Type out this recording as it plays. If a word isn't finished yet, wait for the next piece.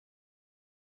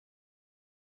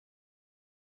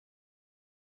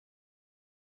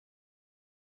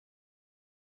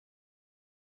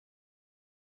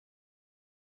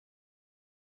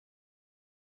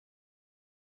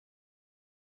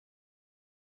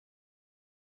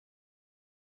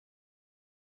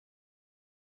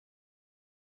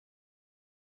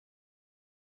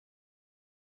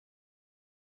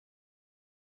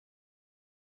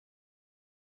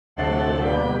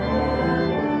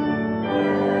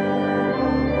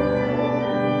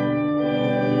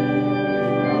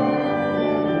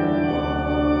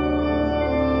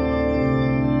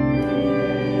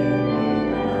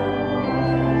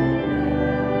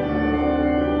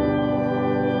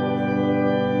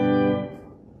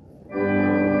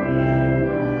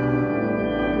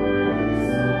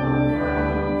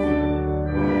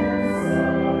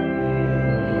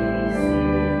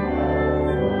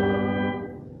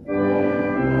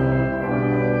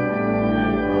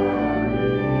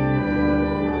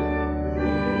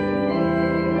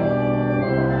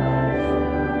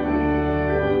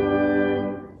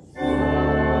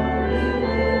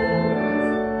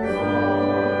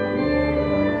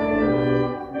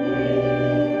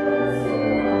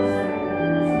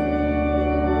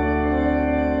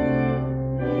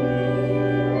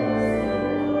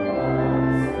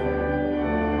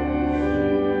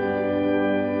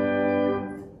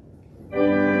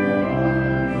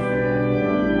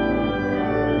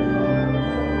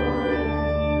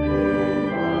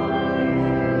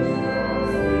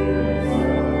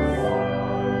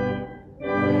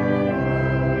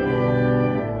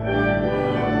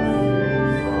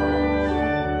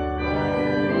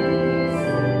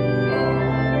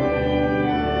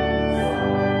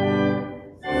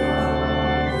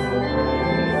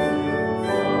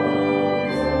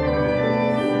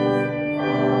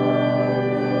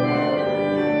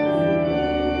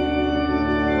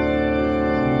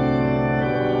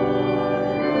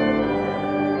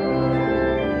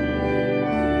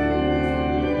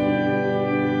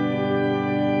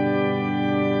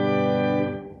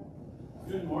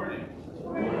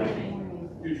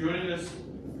joining us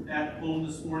at home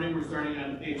this morning, we're starting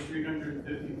on page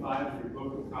 355 of your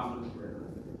Book of Common Prayer.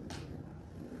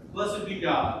 Blessed be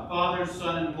God, Father,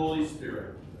 Son, and Holy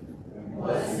Spirit. And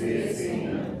blessed be His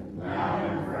kingdom, now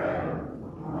and forever.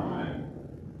 Amen.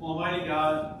 Almighty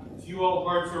God, to you all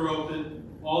hearts are open,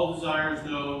 all desires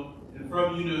known, and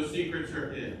from you no secrets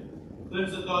are hid.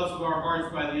 Cleanse the thoughts of our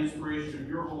hearts by the inspiration of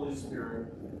your Holy Spirit,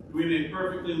 that we may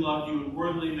perfectly love you and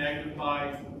worthily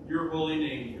magnify your holy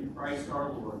name through Christ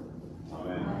our Lord.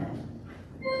 Amen.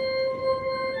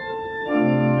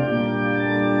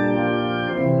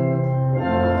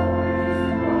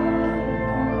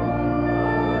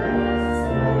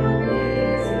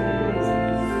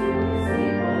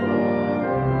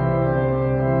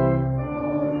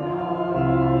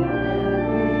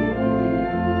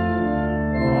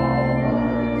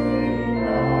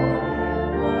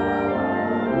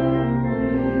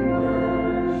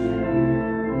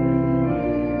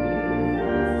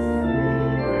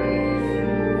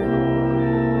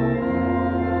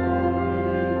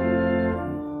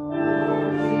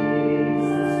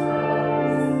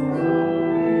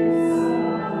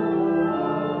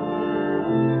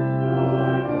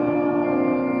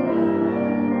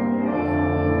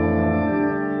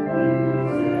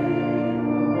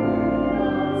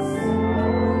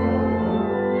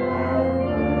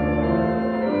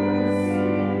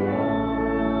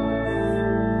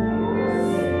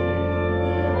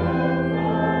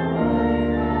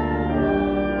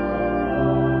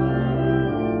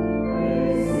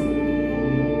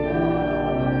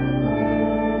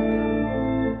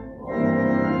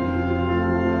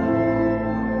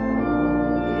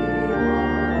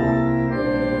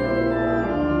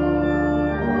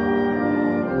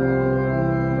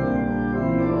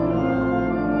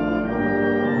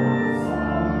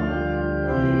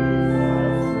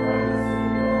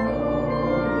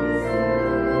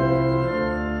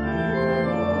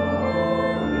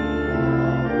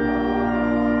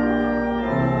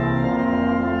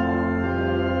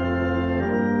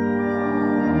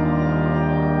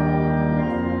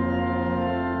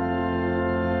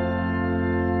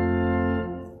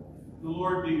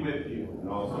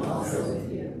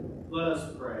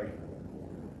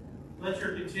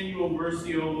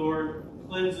 Mercy, O Lord,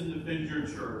 cleanse and defend your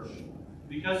church.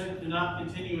 Because it cannot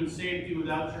continue in safety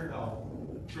without your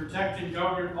help, protect and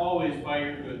govern it always by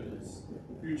your goodness.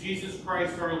 Through Jesus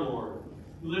Christ our Lord,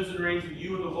 who lives and reigns with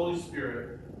you in the Holy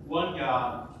Spirit, one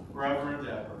God, forever and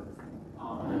ever.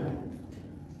 Amen.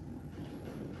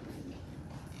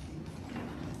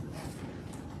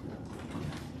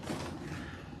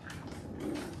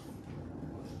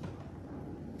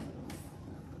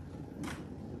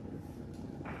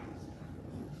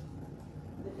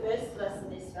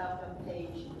 On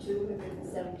page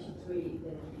 273 in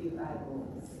the Pew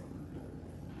Bibles.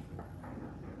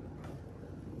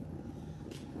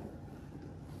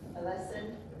 A lesson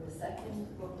in the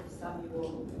second book of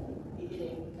Samuel,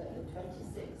 beginning at the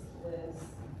 26th verse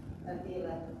of the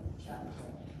 11th chapter.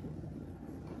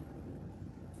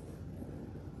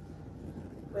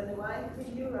 When the wife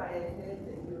of Uriah heard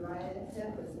that Uriah,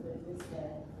 her husband, was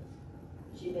dead,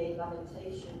 she made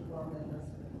lamentation for her husband.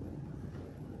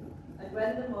 And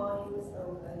when the morning was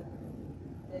over,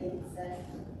 David sent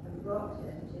and brought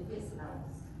her to his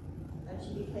house, and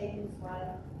she became his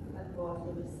wife and bore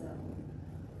him a son.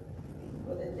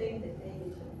 But the thing that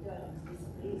David had done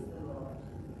displeased the Lord.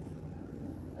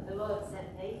 And the Lord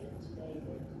sent Nathan to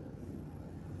David.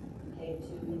 He came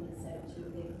to him and said to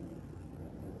him,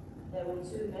 there were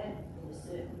two men in a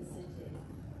certain city,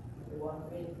 the one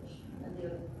rich and the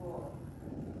other poor.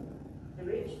 The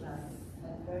rich man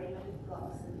had very many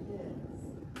flocks and herds,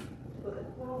 but the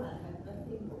poor man had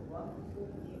nothing but one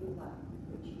little ewe lamb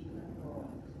which he had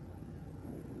bought.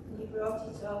 And he brought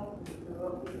it up and he grew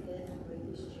up with him and with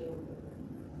his children.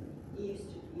 He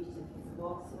used to eat of his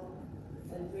morsel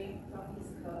and drink from his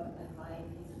cup and lie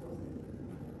in his bosom,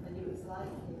 and he was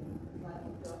like him, like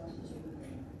a daughter to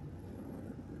him.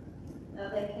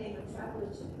 Now there came a traveller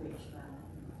to the rich man,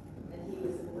 and he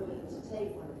was unwilling to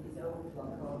take one of his own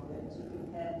flock or herd to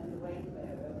prepare for the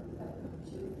wayfarer who had come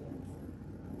to him.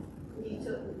 But he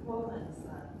took the poor man's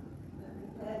lamb and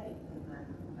prepared it for the man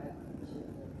who had come to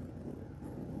him.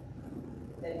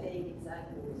 Then David's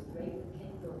anger was greatly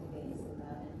kindled against the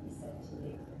man, and he said to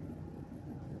Nathan,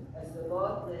 as the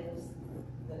Lord lives,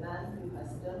 the man who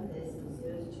has done this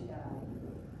deserves to die,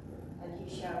 and he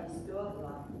shall restore the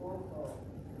lamb fourfold,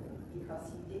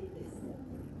 because he did this thing,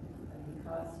 and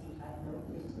because he had no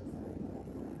pity.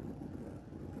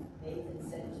 Nathan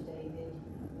said to David,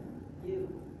 you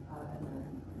are the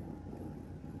man.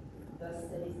 Thus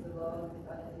says the Lord, the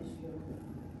God of Israel,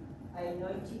 I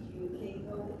anointed you king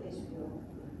over Israel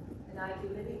I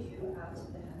delivered you out of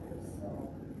the hand of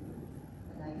Saul.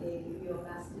 And I gave you your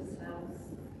master's house,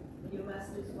 and your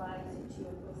master's wives into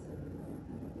your bosom,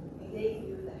 and gave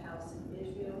you the house of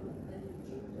Israel and of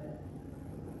Judah.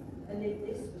 And if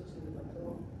this were too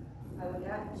little, I would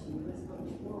add to you as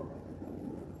much more.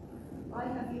 Why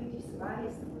have you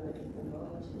despised the word of the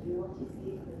Lord to do what is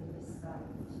evil in his sight?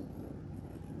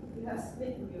 You have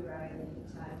smitten Uriah the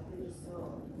Hittite with a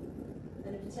sword,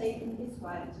 and have taken his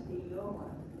wife to be your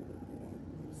wife,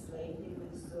 and slain him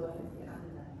with the sword of the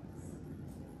Ammonites.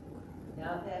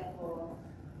 Now therefore,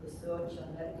 the sword shall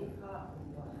never depart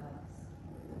from your house,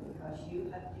 because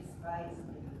you have despised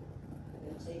me,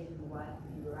 and have taken the wife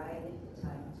of Uriah the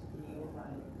Hittite to be your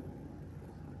wife.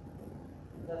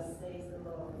 Thus says the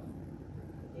Lord,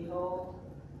 behold,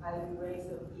 I will raise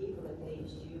up evil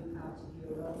against you out of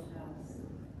your own house,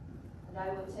 and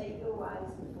I will take your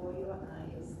wives before your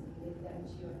eyes and give them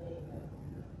to your neighbor,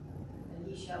 and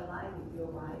he shall lie with your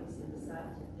wives in the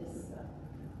sight of this sun.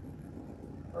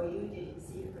 For you did it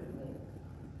secretly,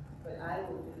 but I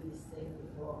will do this thing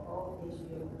before all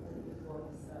Israel and before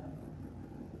the sun.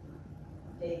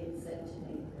 David said to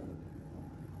Nathan,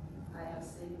 I have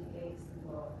sinned against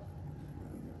the Lord.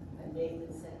 And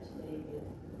Nathan said to David,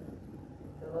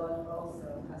 the Lord also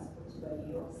has put away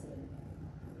your sin.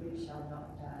 You shall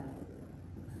not die.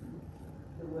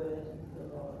 The word of the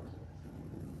Lord.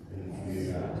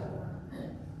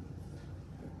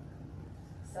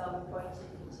 Psalm appointed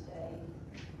for today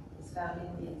is found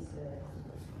in the insert,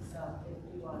 Psalm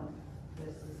 51,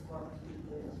 verses 1 through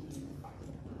 13.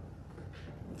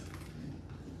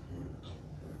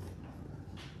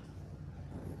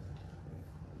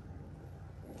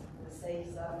 We'll say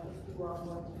Psalm 51,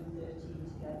 1 through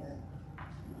 13 together.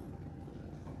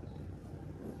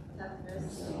 Have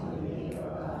mercy on me, O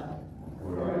God,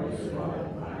 according to your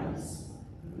loving kindness,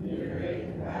 in your great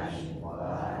compassion, blot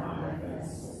out my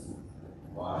offenses.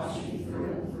 Wash me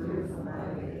through and through from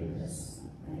my wickedness,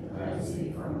 and cleanse me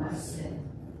from my sin.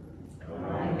 For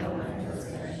I know my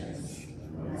transgressions,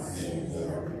 and my sins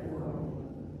are before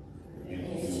me.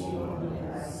 Against you only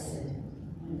have I sinned,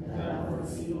 and done what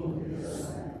is evil in your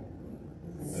sight.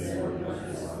 And so much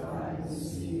as I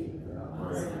conceive,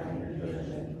 according to your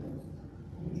judgment.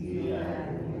 Indeed, I have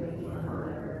been with my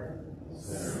heart,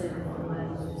 sinner from my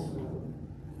mother's womb.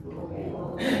 Behold, the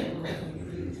Lord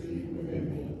is deep within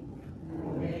me, and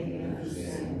will make me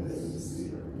understand wisdom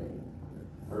secretly.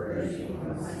 Purge me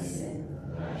from my sin,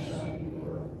 and I shall be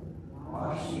pure.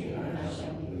 Wash me, and I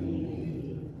shall be clean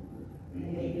indeed.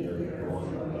 Make me clear before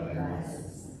my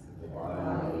glasses, that I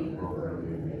may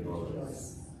appropriately rejoice.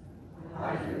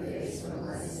 Hide your face from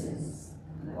my sins,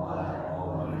 and blot out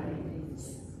all my iniquities.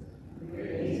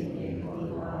 Create in me a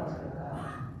clean heart, O God,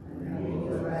 and renew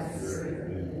your right spirit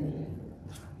within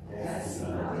me. Cast me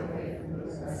not away from your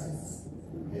presence,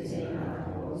 and take not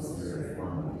the Holy Spirit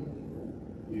from me.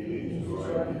 You enjoy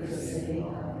your saving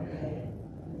on your head,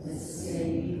 and sustain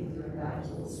me with your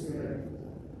bountiful spirit.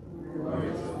 Glory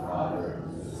to the Father,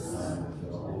 and to the Son, and to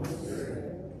the Holy Spirit,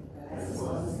 as it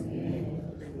was in the beginning,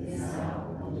 is now,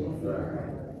 and will be forever.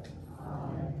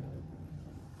 Amen.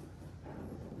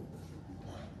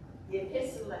 The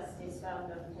epistle lesson is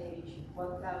found on page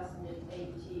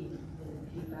 1018 in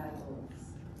the Pew Bibles.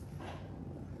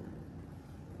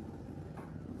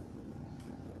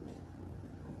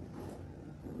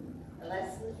 A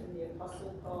lesson from the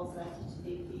Apostle Paul's letter to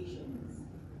the Ephesians,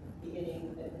 beginning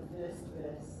at the first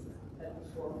verse of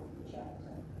the 4th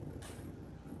chapter.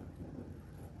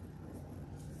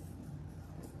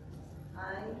 I,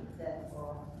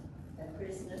 therefore, a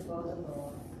prisoner for the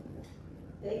Lord,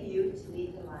 beg you to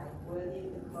lead a life worthy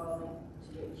of the calling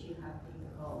to which you have been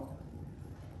called,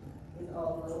 with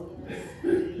all lowliness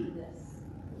and meekness,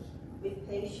 with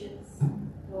patience,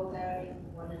 forbearing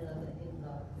one another in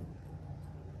love,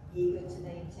 eager to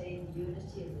maintain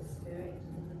unity of the Spirit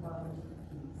in the bond of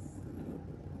peace.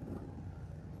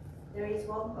 There is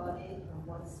one body and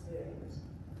one Spirit,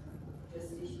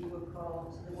 just as you were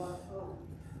called to the one hope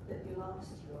that belongs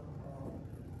to your call.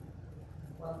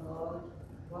 One Lord,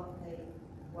 one faith,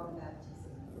 one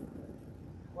baptism,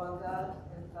 one God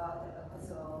and Father of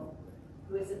us all,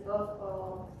 who is above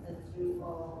all and through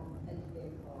all and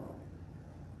in all.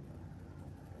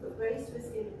 But grace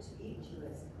was given to each of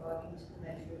us according to the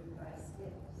measure of Christ's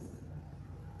gifts.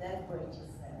 Therefore it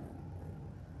is said,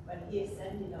 when he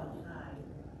ascended on high,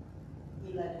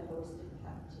 he led a host of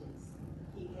captives,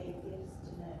 he gave gifts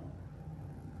to men.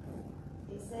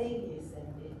 In saying he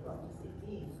ascended, what does it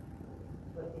mean?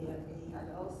 But he had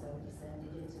also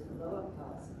descended into the lower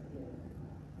parts of the earth.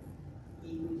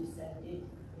 He who descended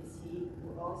is he who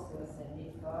also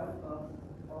ascended far above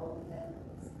all the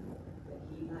heavens, that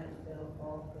he might fill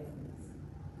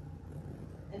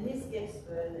gifts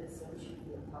were that some should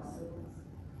be apostles,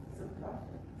 some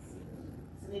prophets,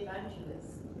 some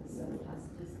evangelists, some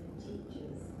pastors and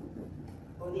teachers,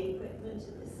 for the equipment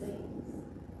of the saints,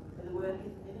 for the work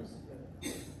of ministry,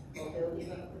 for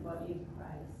building up the body of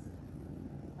Christ,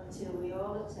 until we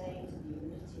all attain to the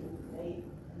unity of faith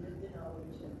and of the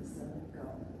knowledge of the Son of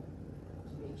God,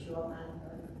 to mature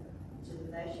manhood, to the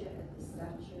measure of the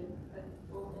stature and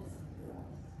fullness of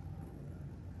Christ,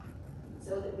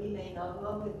 so that we may no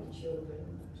longer be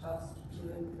children, tossed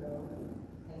to and fro,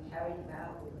 and carried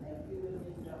about with every wind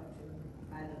of doctrine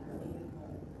by the cunning of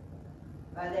men,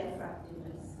 by their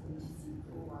craftiness and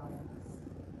deceitful wiles.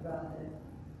 Rather,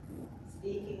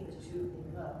 speaking the truth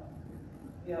in love,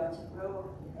 we are to grow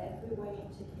up in every way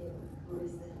into Him who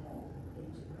is the head,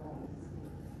 into Christ,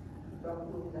 from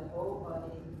whom the whole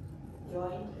body,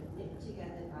 joined and knit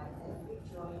together by every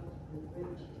joint with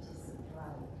which it is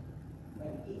supplied,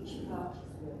 when each part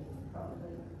is working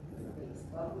properly, makes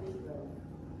bodily growth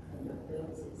and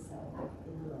fulfills itself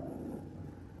in love.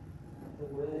 The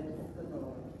word of the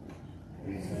Lord.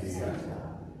 Praise be to God.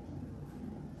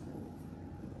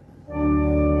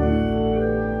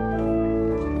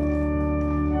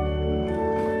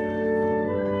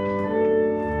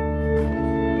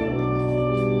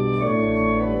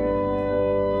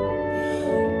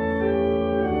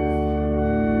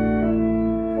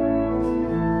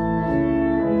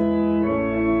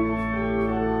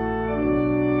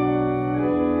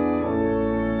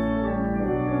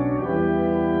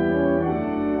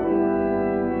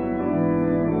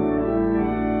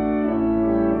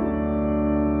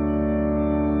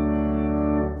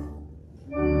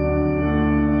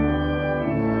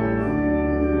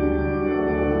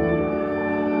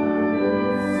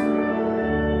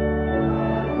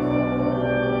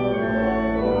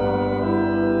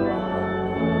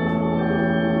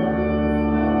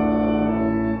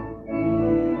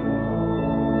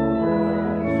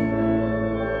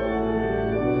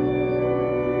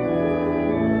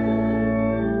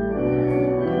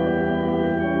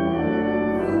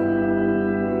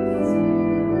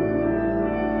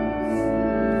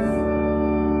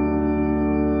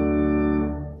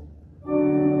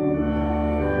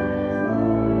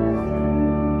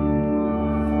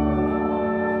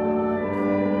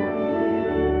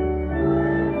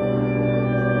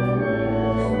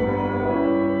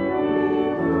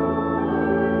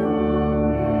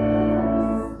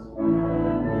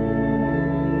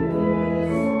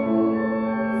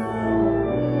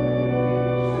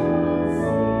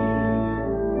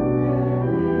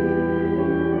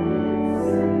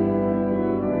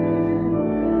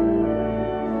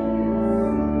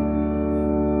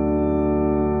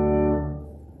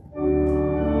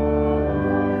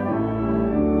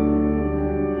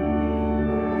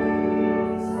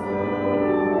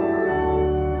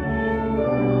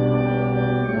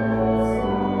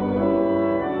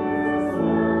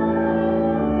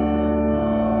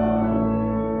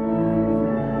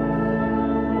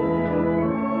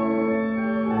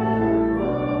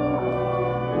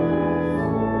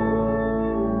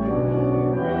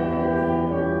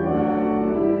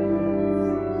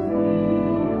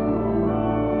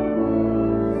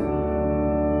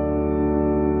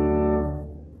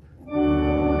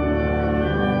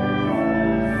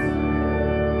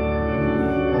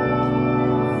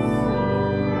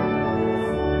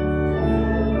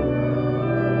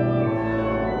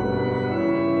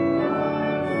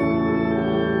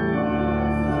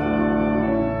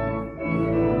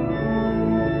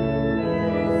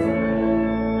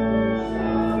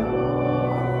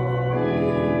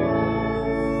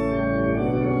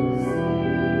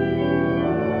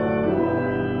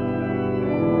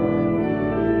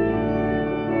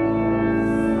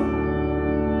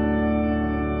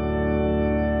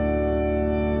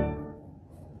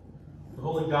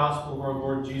 Gospel of our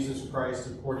Lord Jesus Christ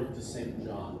according to St.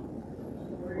 John.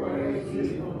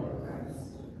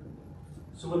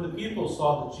 So when the people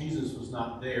saw that Jesus was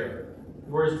not there,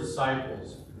 nor his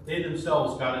disciples, they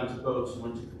themselves got into boats and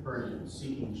went to Capernaum,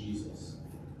 seeking Jesus.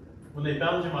 When they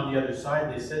found him on the other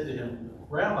side, they said to him,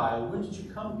 Rabbi, when did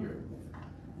you come here?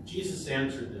 Jesus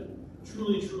answered them,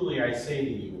 Truly, truly, I say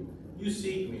to you, you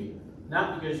seek me,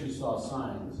 not because you saw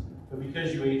signs, but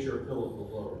because you ate your fill of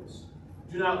the loaves.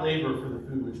 Do not labor for the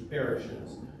food which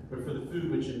perishes, but for the food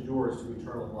which endures to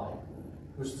eternal life,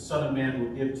 which the Son of Man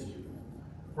will give to you.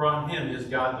 For on him has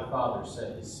God the Father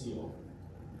set his seal.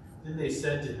 Then they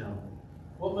said to him,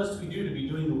 What must we do to be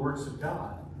doing the works of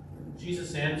God?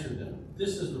 Jesus answered them,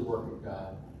 This is the work of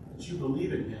God, that you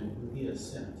believe in him whom he has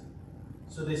sent.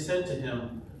 So they said to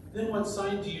him, Then what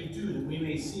sign do you do that we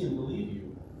may see and believe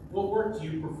you? What work do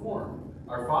you perform?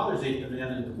 Our fathers ate the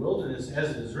manna in the wilderness,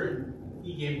 as it is written,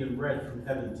 he gave them bread from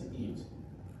heaven to eat.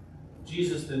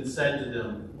 Jesus then said to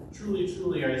them, Truly,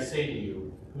 truly, I say to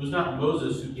you, it was not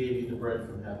Moses who gave you the bread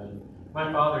from heaven.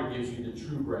 My Father gives you the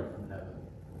true bread from heaven.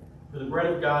 For the bread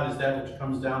of God is that which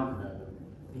comes down from heaven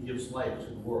and gives life to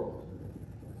the world.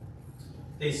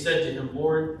 They said to him,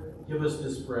 Lord, give us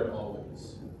this bread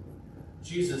always.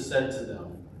 Jesus said to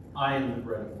them, I am the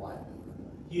bread of life.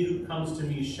 He who comes to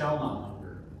me shall not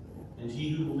hunger, and he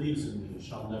who believes in me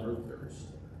shall never thirst.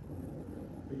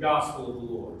 The Gospel of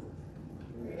the Lord.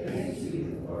 Praise to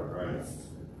you, Lord Christ.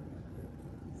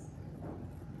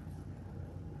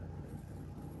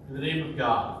 In the name of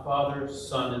God, Father,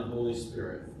 Son, and Holy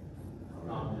Spirit.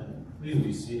 Amen. Please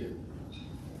be seated.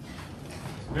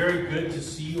 It's very good to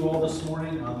see you all this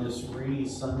morning on this rainy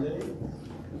Sunday.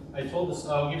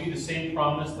 I'll give you the same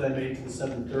promise that I made to the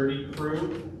 7:30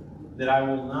 crew, that I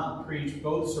will not preach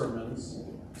both sermons.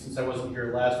 Since I wasn't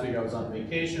here last week, I was on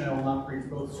vacation. I will not preach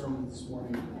both sermons this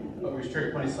morning, but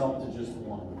restrict myself to just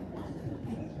one.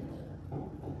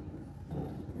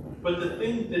 But the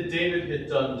thing that David had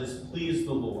done displeased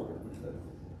the Lord.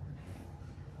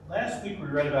 Last week we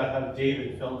read about how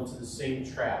David fell into the same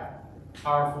trap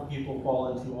powerful people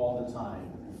fall into all the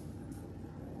time.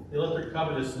 They let their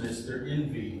covetousness, their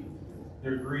envy,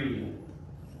 their greed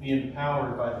be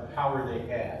empowered by the power they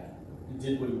had and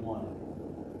did what he wanted.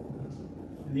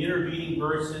 In the intervening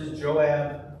verses,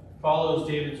 Joab follows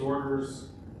David's orders.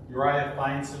 Uriah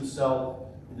finds himself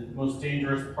in the most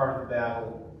dangerous part of the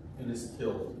battle and is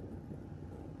killed.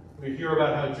 We hear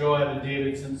about how Joab and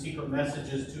David sent secret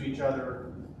messages to each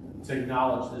other to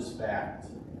acknowledge this fact.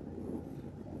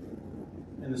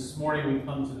 And this morning we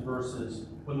come to the verses.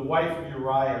 When the wife of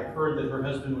Uriah heard that her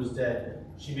husband was dead,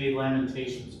 she made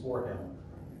lamentations for him.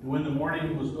 And when the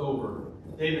mourning was over,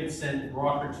 David sent and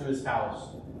brought her to his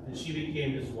house, and she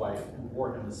became his wife and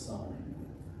bore him a son.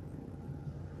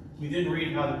 We then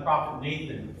read how the prophet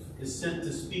Nathan is sent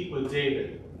to speak with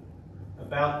David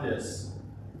about this,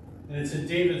 and it's in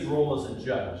David's role as a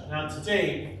judge. Now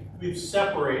today, we've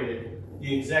separated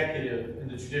the executive and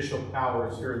the judicial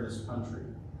powers here in this country.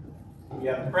 We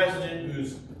have the president,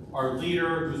 who's our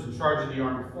leader, who's in charge of the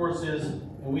armed forces,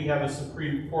 and we have a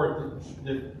Supreme Court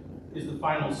that is the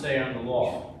final say on the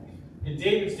law. In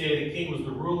David's day, the king was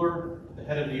the ruler, the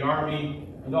head of the army,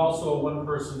 and also a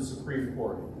one-person Supreme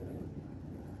Court.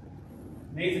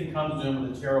 Nathan comes to him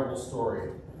with a terrible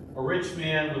story. A rich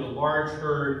man with a large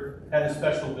herd had a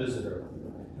special visitor.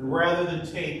 And rather than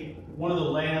take one of the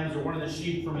lambs or one of the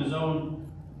sheep from his own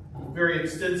very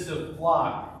extensive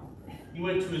flock, he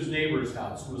went to his neighbor's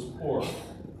house, who was poor,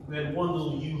 who had one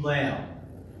little ewe lamb.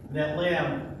 And that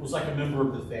lamb was like a member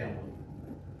of the family.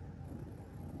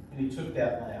 And he took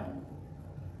that lamb,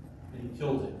 and he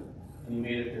killed it, and he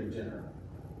made it their dinner.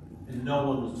 And no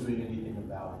one was doing anything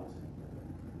about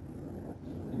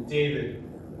it. And David,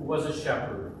 who was a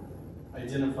shepherd,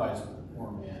 identifies with the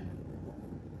poor man.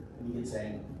 And he gets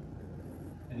angry.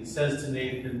 And he says to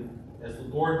Nathan, as the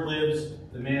Lord lives,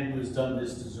 the man who has done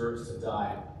this deserves to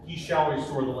die. He shall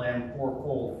restore the lamb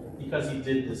fourfold, because he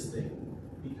did this thing,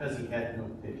 because he had no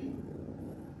pity.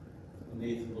 And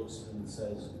Nathan looks at him and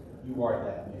says, you are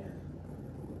that man.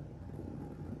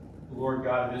 The Lord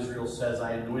God of Israel says,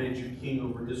 I anointed you king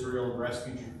over Israel and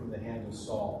rescued you from the hand of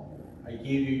Saul. I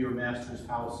gave you your master's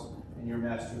house and your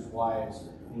master's wives,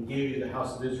 and gave you the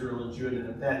house of Israel and Judah. And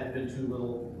if that had been too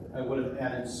little, I would have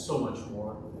added so much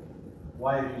more.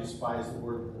 Why have you despised the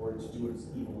word of the Lord to do what is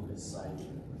evil in his sight?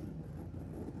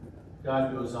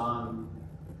 God goes on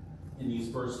in these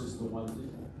verses, the ones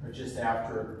that are just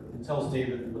after, and tells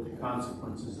David what the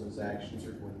consequences of his actions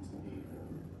are going to be.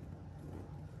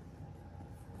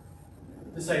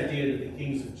 This idea that the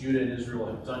kings of Judah and Israel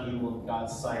have done evil in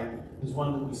God's sight is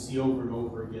one that we see over and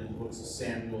over again in the books of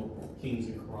Samuel, Kings,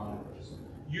 and Chronicles.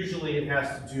 Usually it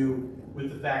has to do with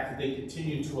the fact that they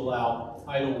continue to allow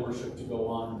idol worship to go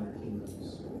on in their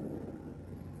kingdoms.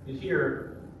 And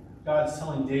here, God's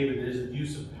telling David that his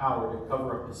abuse of power to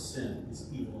cover up his sin is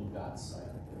evil in God's sight.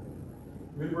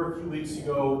 Remember a few weeks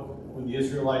ago when the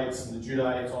Israelites and the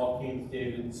Judahites all came to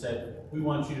David and said, we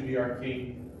want you to be our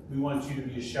king. We want you to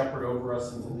be a shepherd over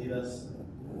us and to lead us.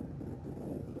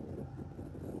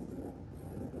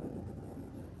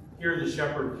 Here the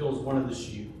shepherd kills one of the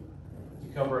sheep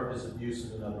to cover up his abuse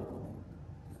of another one.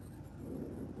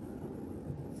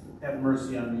 Have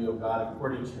mercy on me, O God,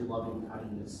 according to your loving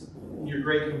kindness. In your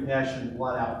great compassion,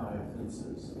 blot out my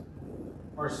offenses.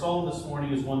 Our psalm this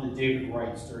morning is one that David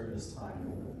writes during this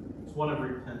time. It's one of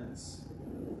repentance.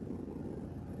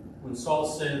 When Saul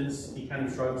sins, he kind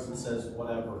of shrugs and says,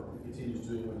 whatever, continues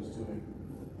doing what he's doing.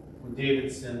 When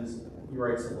David sins, he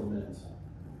writes a lament.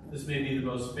 This may be the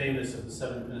most famous of the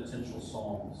 7 penitential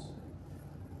psalms.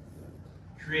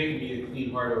 Create in me a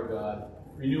clean heart, O God.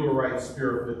 Renew a right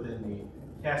spirit within me.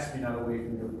 Cast me not away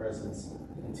from your presence,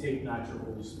 and take not your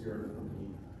Holy Spirit from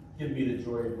me. Give me the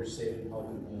joy of your saving help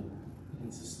again,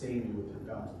 and sustain me with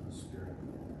your gospel spirit.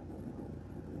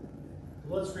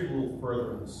 Let's read a little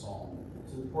further in the psalm,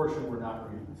 to the portion we're not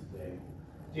reading today.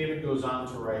 David goes on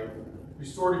to write,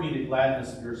 Restore to me the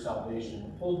gladness of your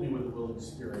salvation. Hold me with a willing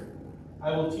spirit.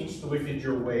 I will teach the wicked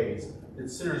your ways, that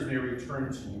sinners may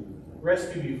return to you.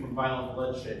 Rescue me from violent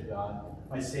bloodshed, God,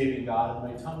 my saving God,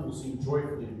 and my tongue will sing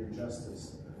joyfully of your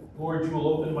justice. Lord, you will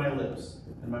open my lips,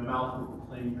 and my mouth will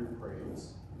proclaim your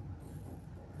praise.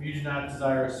 For you do not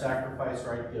desire a sacrifice,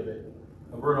 or I give it.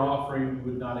 A burnt offering you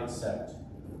would not accept.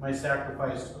 My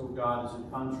sacrifice, O God, is a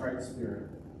contrite spirit,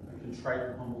 a contrite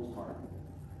and humbled heart.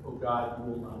 O God,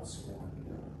 you will not scorn.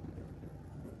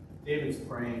 David's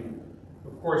praying,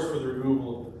 of course, for the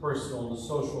removal of the personal and the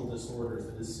social disorders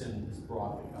that his sin has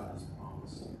brought that God has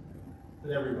promised.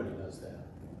 But everybody does that.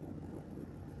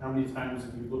 How many times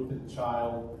have you looked at a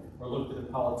child or looked at a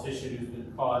politician who's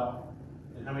been caught,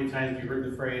 and how many times have you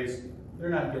heard the phrase, they're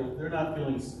not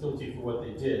feeling guilty for what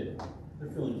they did, they're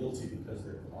feeling guilty because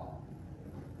they're caught.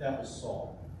 That was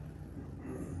Saul.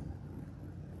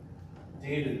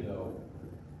 David, though,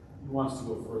 he wants to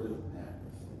go further than that.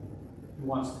 He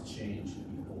wants to change and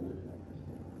be holy.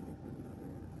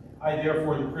 I,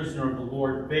 therefore, the prisoner of the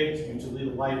Lord, beg to you to lead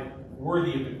a life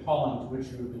worthy of the calling to which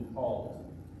you have been called.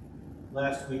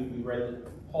 Last week we read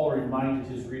that Paul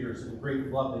reminded his readers of the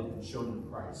great love they had been shown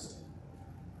in Christ.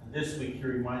 And this week he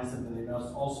reminds them that they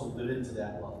must also live into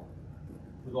that love,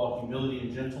 with all humility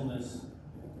and gentleness,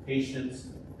 patience,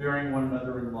 bearing one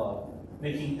another in love,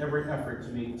 making every effort to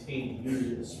maintain the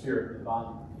unity of the Spirit and the bond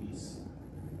of peace.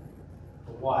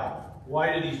 But why?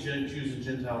 Why do these Jews and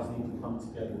Gentiles need to come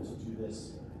together to do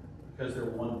this? Because they're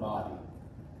one body,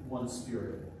 one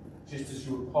Spirit. Just as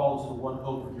you were called to the one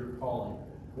hope of your calling,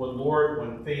 one Lord,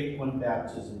 one faith, one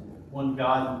baptism, one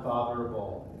God and Father of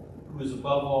all, who is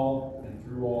above all and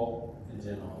through all and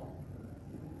in all.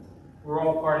 We're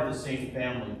all part of the same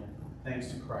family,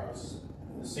 thanks to Christ,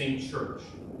 the same church.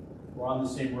 We're on the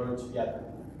same road together.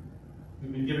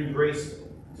 We've been given grace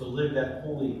to live that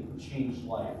holy and changed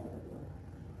life.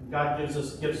 And God gives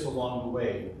us gifts along the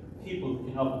way, people who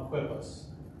can help equip us,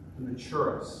 to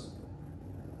mature us,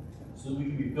 so that we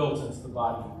can be built into the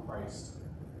body of Christ,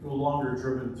 no longer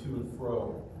driven to and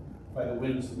fro by the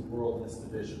winds of the world and its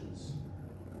divisions.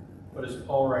 But as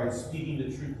Paul writes, speaking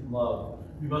the truth in love,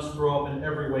 we must grow up in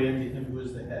every way into him who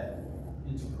is the head,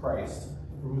 into Christ,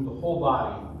 for whom the whole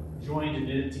body, joined and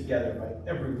knitted together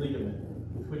by every ligament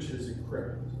with which it is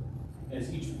equipped,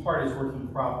 as each part is working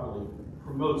properly,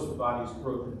 promotes the body's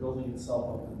growth and building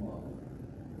itself up in love.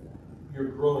 We are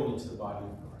growing into the body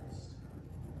of Christ,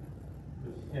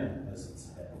 with him as its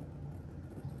head.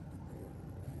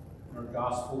 In our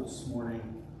gospel this morning,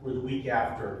 or the week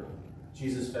after,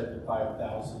 Jesus fed the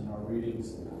 5,000 in our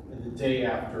readings, and the day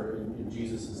after in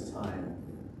Jesus' time.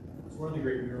 It's one of the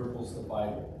great miracles of the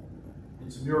Bible.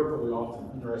 It's a miracle we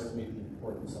often underestimate the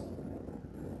importance of.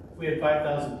 If we had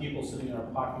 5,000 people sitting in our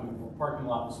parking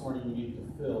lot this morning we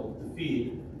needed to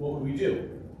feed, what would we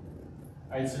do?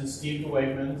 I'd send Steve to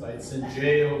Wegmans, I'd send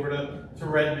Jay over to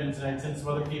Redmond's, and I'd send some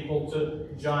other people to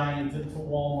Giant and to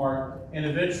Walmart, and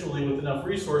eventually, with enough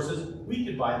resources, we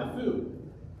could buy the food.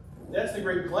 That's the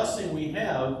great blessing we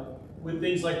have with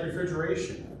things like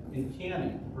refrigeration and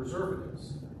canning and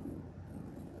preservatives.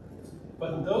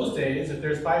 But in those days, if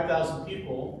there's 5,000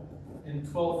 people and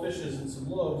 12 fishes and some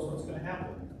loaves, what's going to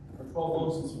happen? Or 12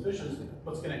 loaves and some fishes,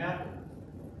 what's going to happen?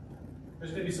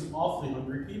 There's going to be some awfully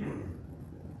hungry people.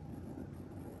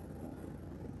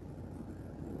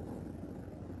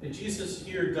 And Jesus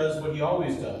here does what he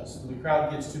always does. When the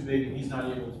crowd gets too big and he's not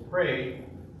able to pray,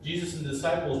 Jesus and the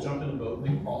disciples jump in a boat and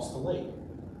they cross the lake.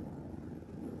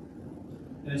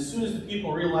 And as soon as the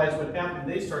people realize what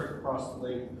happened, they start to cross the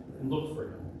lake and look for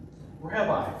him.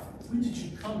 Rabbi, when did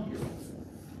you come here?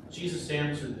 Jesus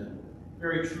answered them,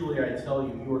 very truly I tell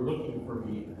you, you are looking for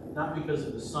me, not because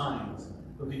of the signs,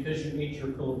 but because you ate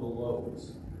your fill of the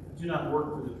loaves. Do not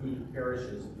work for the food that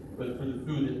perishes, but for the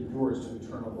food that endures to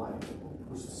eternal life,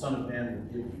 which the Son of Man will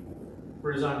give you.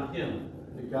 For it is on him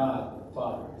that God, the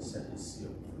Father, has set his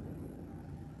seal.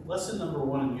 Lesson number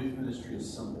 1 in youth ministry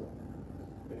is simple.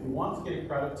 If you want to get a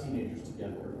crowd of teenagers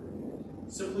together,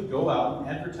 simply go out and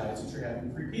advertise that you're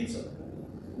having free pizza.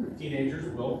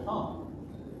 Teenagers will come.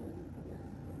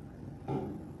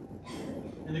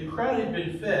 And the crowd had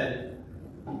been fed,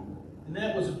 and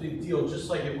that was a big deal, just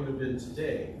like it would have been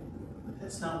today. But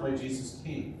that's not why Jesus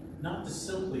came. Not to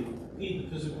simply feed the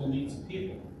physical needs of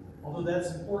people. Although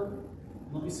that's important.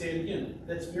 Let me say it again.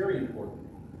 That's very important.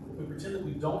 If we pretend that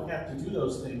we don't have to do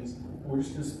those things, and we're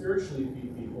just going to spiritually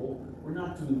feed people, we're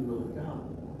not doing the will of God.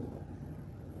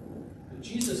 But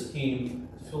Jesus came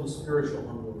to fill the spiritual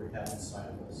hunger we have inside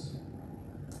of us.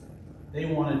 They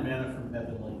wanted manna from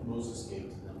heaven like Moses gave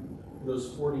to them for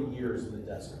those 40 years in the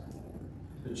desert.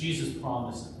 But Jesus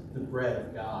promised the bread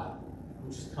of God,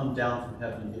 which has come down from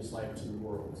heaven and gives life to the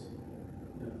world.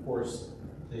 And of course,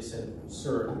 they said,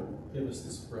 "Sir, give us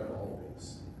this bread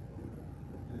always."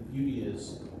 And the beauty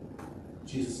is,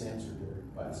 Jesus answered their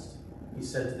request. He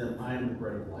said to them, "I am the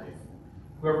bread of life.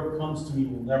 Whoever comes to me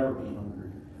will never be hungry.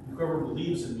 And whoever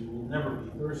believes in me will never be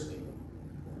thirsty."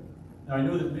 Now, I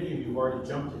know that many of you have already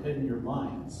jumped ahead in your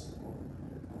minds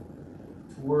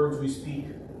to words we speak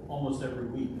almost every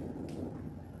week,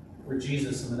 where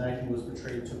Jesus, on the night he was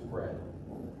betrayed, took bread.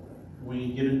 When he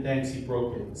had given thanks, he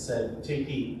broke it and said, "Take,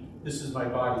 eat. This is my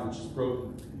body, which is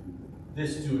broken for you.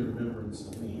 This do in remembrance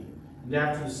of me." And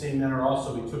after the same manner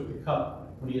also he took the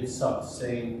cup when he had supped,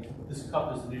 saying, "This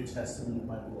cup is the New Testament of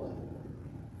my blood.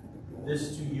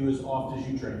 This do you as oft as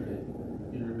you drink it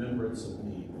in remembrance of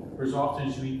me. For as often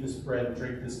as you eat this bread and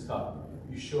drink this cup,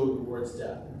 you show the Lord's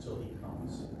death until he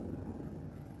comes."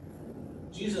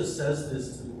 Jesus says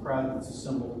this to the crowd that's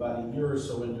assembled about a year or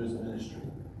so into his ministry.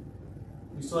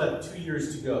 We still have 2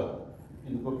 years to go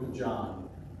in the book of John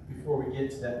before we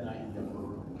get to that night in the upper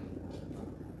room.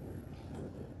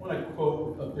 I want to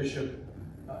quote a bishop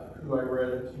who I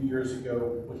read a few years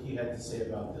ago, what he had to say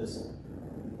about this.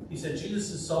 He said,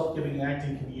 "Jesus' self-giving act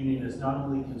in communion is not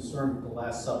only concerned with the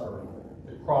Last Supper,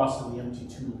 the cross, and the empty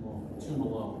tomb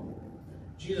alone.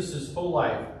 Jesus' whole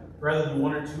life, rather than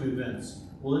 1 or 2 events,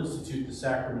 will institute the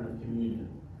sacrament of communion.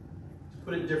 To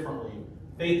put it differently,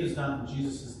 faith is not in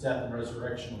Jesus' death and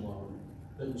resurrection alone,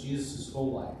 but in Jesus'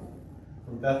 whole life,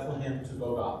 from Bethlehem to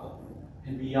Golgotha,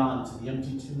 and beyond to the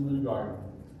empty tomb in the garden,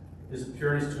 his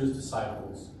appearance to his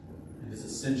disciples, and his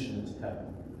ascension into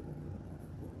heaven."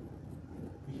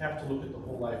 We have to look at the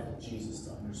whole life of Jesus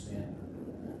to understand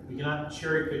it. We cannot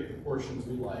cherry-pick the portions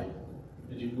we like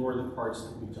and ignore the parts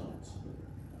that we don't.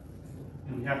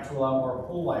 And we have to allow our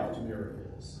whole life to mirror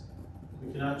his.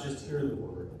 We cannot just hear the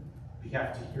word. We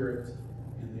have to hear it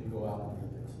and then go out and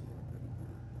live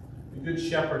it. The Good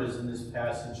Shepherd is in this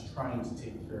passage trying to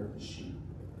take care of the sheep.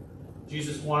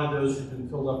 Jesus wanted those who'd been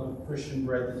filled up with Christian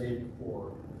bread the day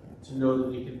before to know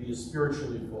that they could be as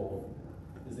spiritually full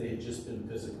as they had just been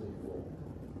physically full.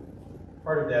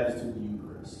 Part of that is through the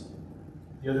Eucharist.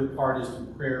 The other part is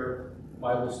through prayer,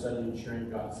 Bible study, and sharing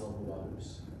God's love with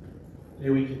others. May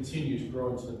we continue to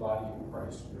grow into the body of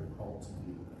Christ we are called to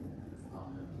be.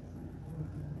 Amen.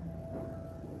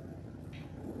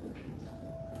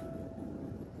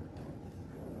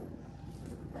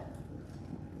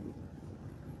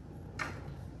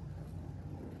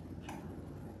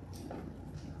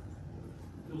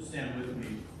 You'll stand with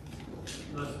me.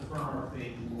 Let's affirm our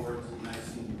faith in the words of the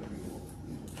Nicene Creed.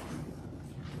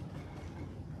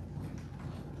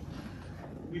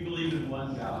 We believe in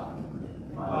one God,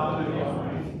 Father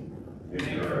Almighty,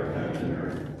 maker of heaven and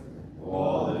earth,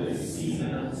 all that is seen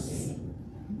and unseen.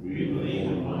 We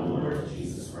believe in one Lord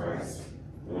Jesus Christ,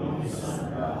 the only Son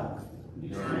of God,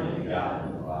 eternally God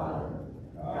and the Father,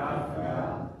 God from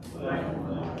God, light from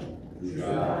light, true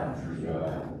God and true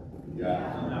God,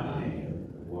 begotten and not made,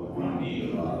 what we need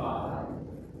of the Father.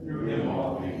 Through him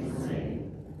all things were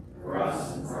made. For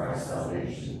us and for our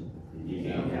salvation, he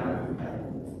came down from heaven,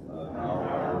 by the power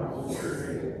of the Holy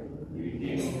Spirit. He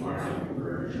became incarnate of the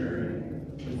Virgin Mary,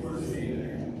 and was made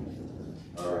man.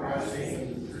 Our faith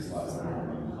is born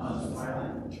on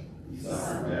Pilate. He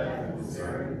suffered death and was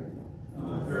buried. On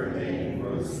the third day he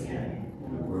rose again,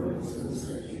 in accordance with the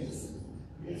Scriptures.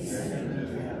 He ascended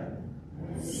into heaven,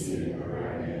 and is seated at the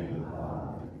right hand of the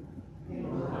Father. He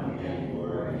will come again in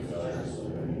glory to judge the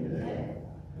living and the dead,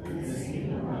 and his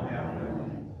kingdom will have no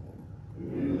end. We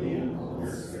believe in the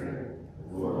Holy Spirit,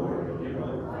 the Lord, the giver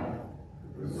of life,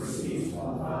 who proceeds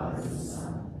from the Father and the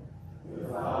Son. With the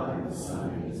Father and the Son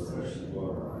in his worship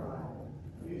glorified.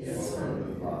 He is Lord of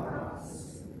the cross.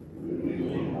 We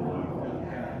believe in one holy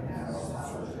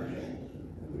Catholic Church.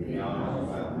 We honor the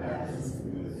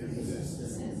baptism with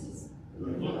existence. We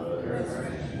look for the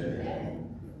resurrection of the dead,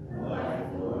 and the life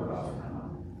of the Lord about to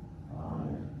come.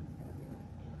 Amen.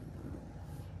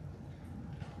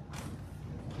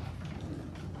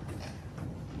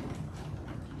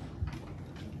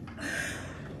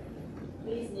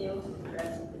 Please kneel to the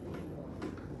rest of the people.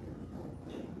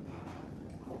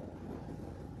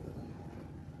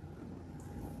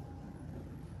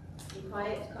 In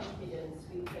quiet confidence,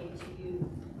 we pray to you,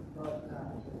 Lord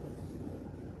God.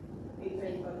 We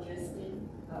pray for Justin,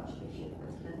 Archbishop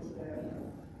of Canterbury,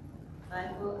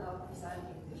 Michael, our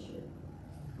presiding bishop,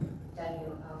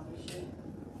 Daniel, our bishop,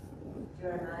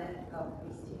 Jeremiah, our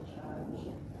priest in charge,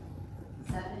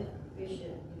 Samuel,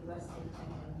 bishop in Western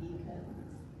Tanganyika,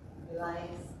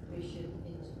 Elias, bishop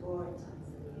in Tabora,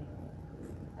 Tanzania,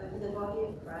 and for the body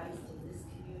of Christ in this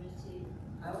community,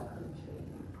 our country,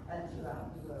 and throughout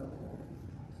the world.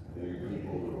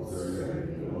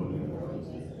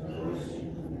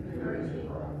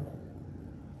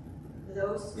 For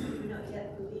those who do not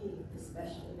yet believe,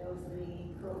 especially those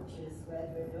living in cultures where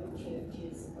there are no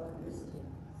churches or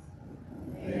Christians,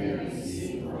 may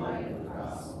receive the light of the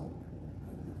gospel.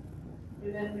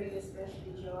 Remembering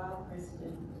especially Joe, our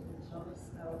president, and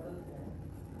Thomas, our governor,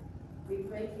 we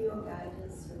pray for your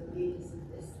guidance for the leaders of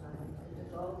this land and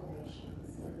of all the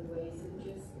nations in the ways of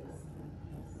justice and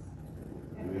peace.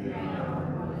 We honor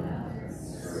one another and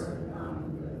serve the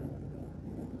common good.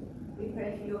 We pray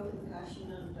for your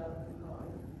compassion on Don McCoy,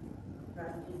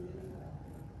 Brandon Newford,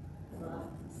 Mark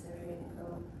Sirienko,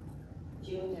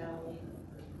 Jill Downey,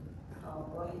 Carl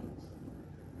Boyd,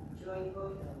 Joy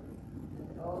Boyle,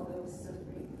 and all those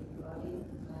suffering in body,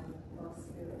 mind, or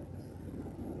spirit.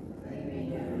 They may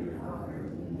never recover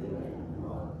in healing and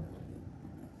love.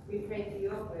 We pray for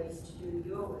your grace to do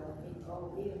your will in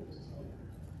all we undertake.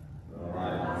 Lord,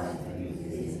 I thank you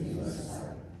for this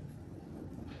sight.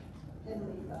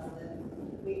 Heavenly Father,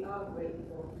 we are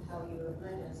grateful for how you have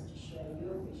led us to share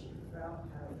your vision for our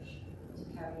parish,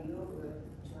 to carry your word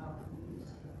to our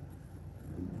community.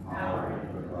 Empower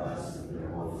and bless with your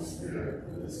Holy Spirit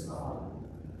for this cause.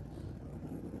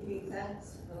 Giving thanks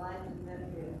for the life and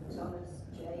memory of Thomas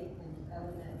J. and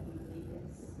Eleanor E.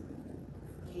 Vegas,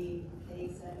 Jean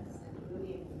Casers, and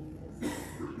William Vegas,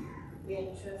 we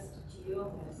entrust to your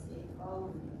mercy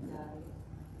all who have died,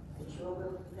 that your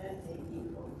will for them may be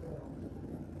fulfilled.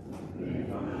 We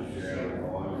come to share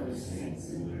all of the saints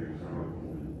in your eternal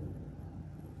kingdom.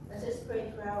 Let us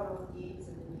pray for our own needs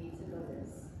and the needs of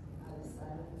others, either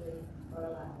silently or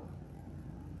aloud.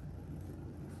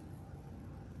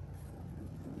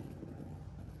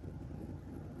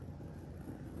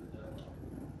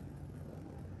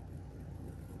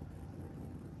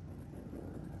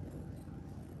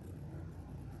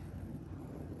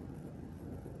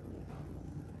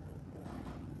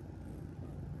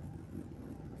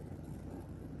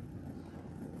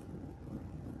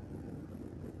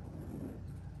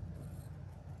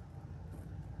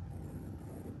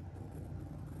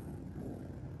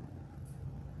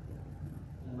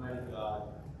 Almighty God,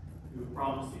 you have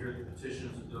promised to hear the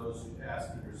petitions of those who ask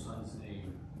in your Son's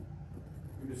name.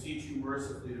 We beseech you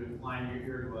mercifully to incline your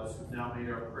ear to us, who have now made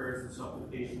our prayers and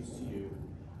supplications to you,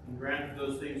 and grant that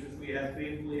those things which we have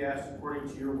faithfully asked according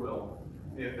to your will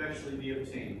may effectually be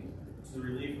obtained, to the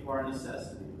relief of our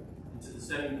necessity, and to the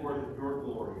setting forth of your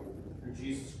glory, through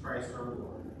Jesus Christ our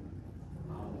Lord.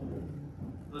 Amen.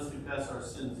 Let us confess our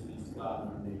sins against God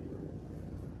and our neighbor.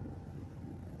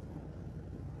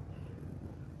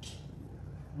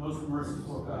 Most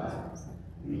merciful God,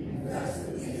 We confess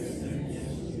that we have sinned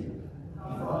against you,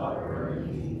 in thought, word,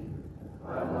 and deed,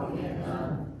 by what we have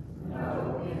done, and by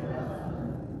what we have left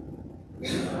undone. We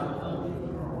have not loved you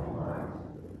with our whole heart.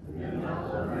 We have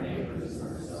not loved our neighbors as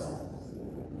ourselves.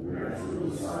 We are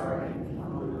truly sorry and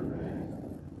humbly repent.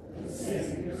 For the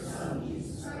sake of your Son,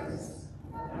 Jesus Christ,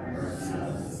 have mercy on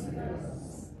us and forgive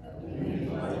us, that we may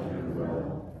delight in your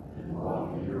will and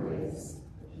walk in your ways,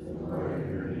 to the glory of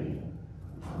your name.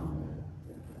 Amen.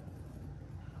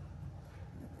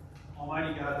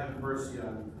 Almighty God, have mercy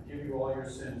on you, forgive you all your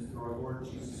sins through our Lord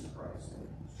Jesus Christ,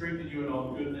 strengthen you in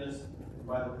all goodness, and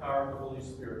by the power of the Holy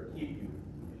Spirit, keep you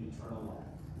in eternal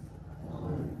life.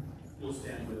 Amen. You'll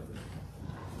stand with me.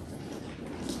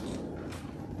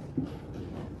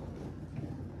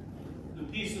 The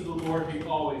peace of the Lord be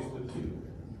always with you.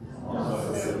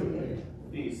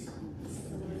 Peace.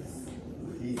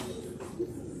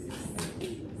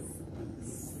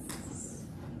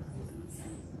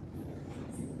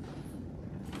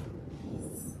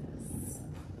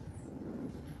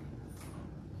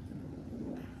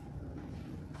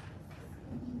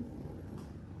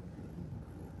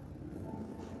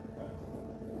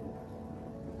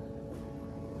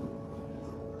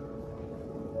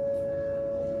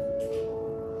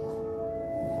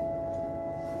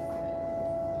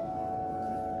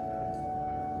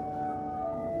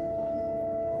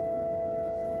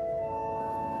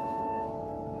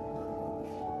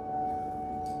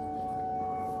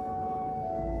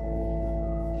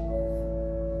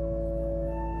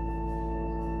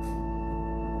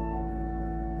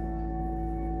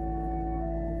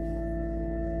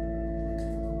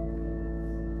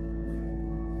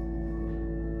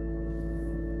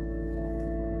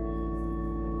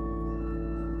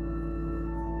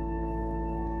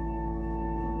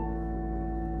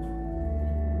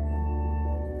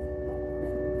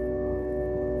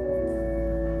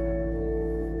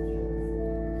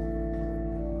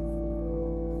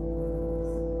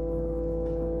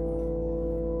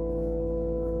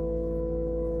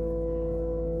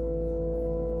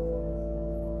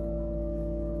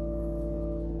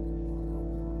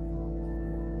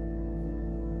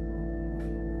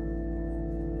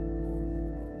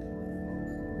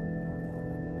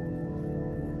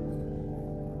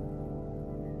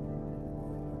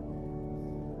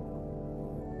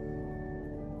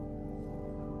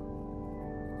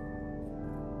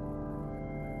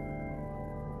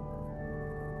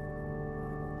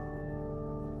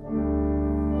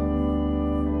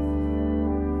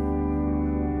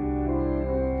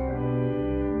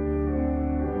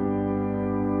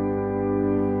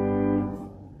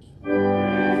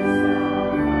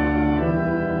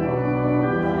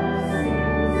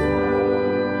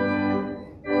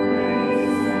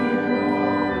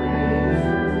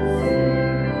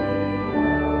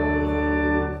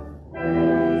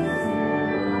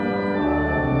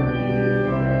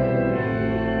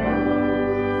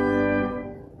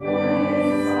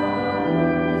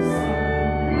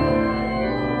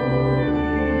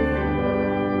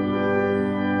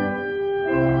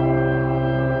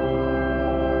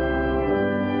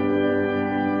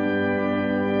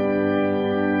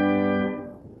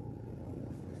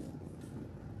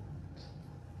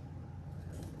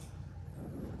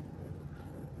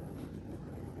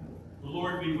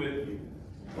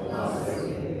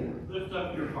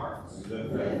 hearts.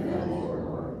 Lift them,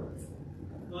 Lord.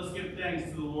 Let's give thanks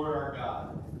to the Lord our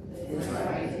God. It is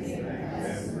right to give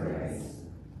thanks and praise.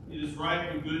 It is right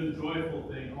and good and joyful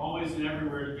thing, always and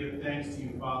everywhere, to give thanks to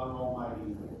you, Father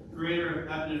Almighty, Creator of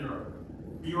heaven and earth.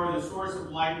 For you are the source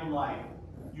of light and life.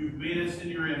 You have made us in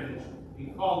your image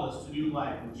and called us to new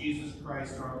life in Jesus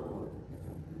Christ our Lord.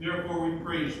 Therefore we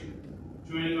praise you,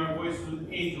 joining our voices with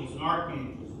angels and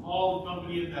archangels and all the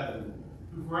company of heaven,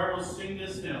 who forever will sing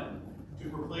this hymn to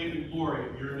proclaim the glory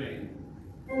of your name.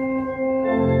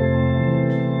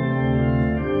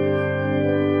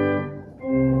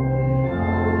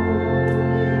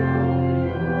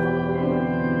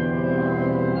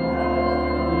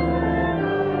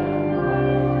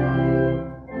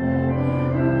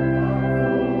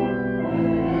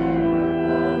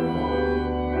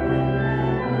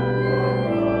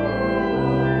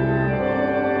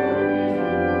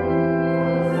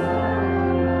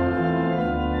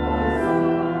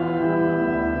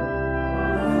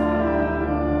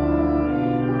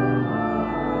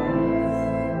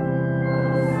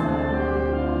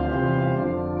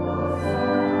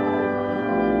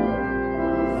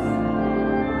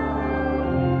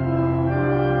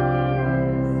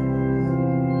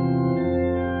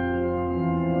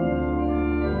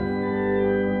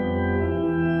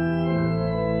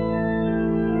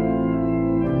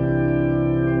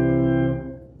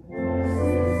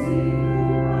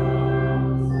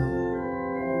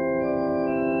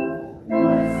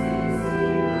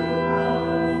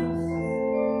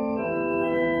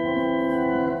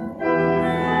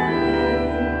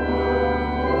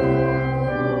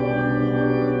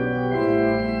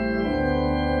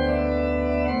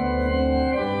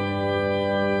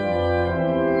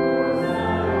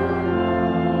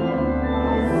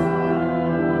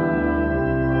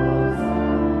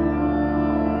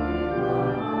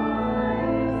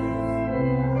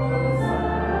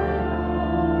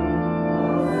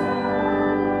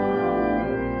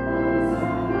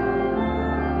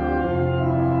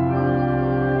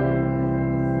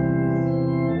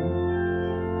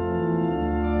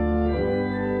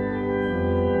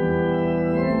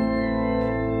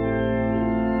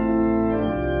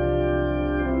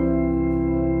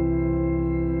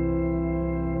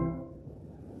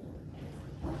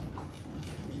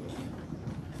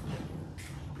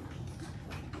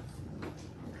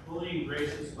 Holy and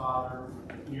gracious Father,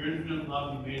 in your infinite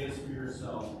love you made us for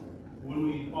yourself. When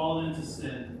we fall into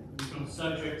sin, we become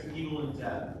subject to evil and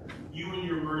death. You in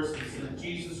your mercy sent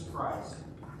Jesus Christ,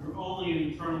 your only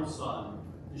and eternal Son,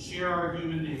 to share our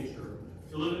human nature,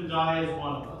 to live and die as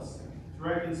one of us, to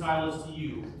reconcile us to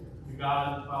you, to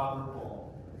God and the Father of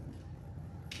all.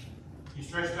 He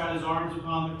stretched out his arms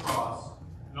upon the cross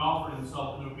and offered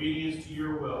himself in obedience to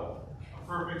your will, a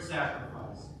perfect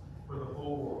sacrifice for the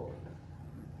whole world.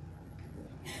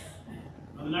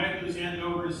 On the night he was handed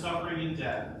over to suffering and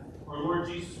death, our Lord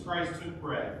Jesus Christ took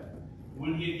bread. And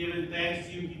when he had given thanks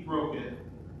to you, he broke it,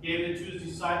 gave it to his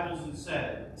disciples, and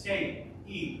said, "Take,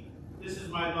 eat. This is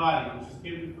my body, which is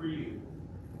given for you.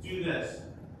 Do this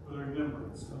for the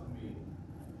remembrance of me."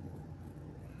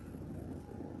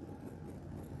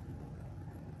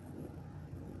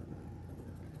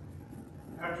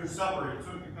 After supper, he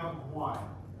took a cup of wine,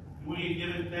 and when he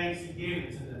had given thanks, he gave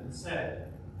it to them and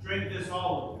said, "Drink this,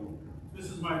 all of you. This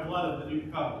is my blood of the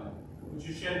new covenant, which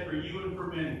is shed for you and for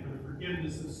many for the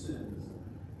forgiveness of sins.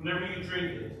 Whenever you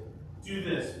drink it, do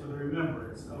this for the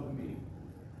remembrance of me."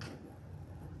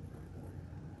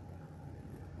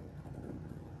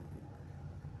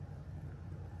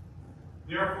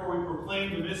 Therefore we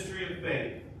proclaim the mystery of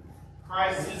faith.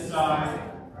 Christ has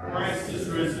died, Christ is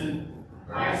risen,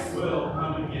 Christ will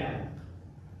come again.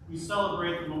 We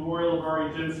celebrate the memorial of our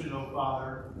redemption, O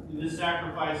Father, in this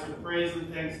sacrifice of praise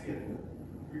and thanksgiving.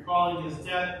 Recalling his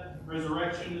death,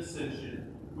 resurrection, and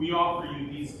ascension, we offer you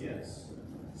these gifts.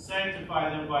 Sanctify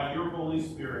them by your Holy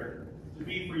Spirit, to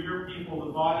be for your people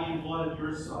the body and blood of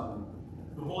your Son,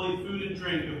 the holy food and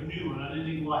drink of new and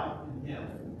unending life in him.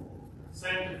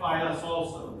 Sanctify us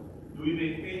also, that we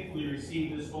may faithfully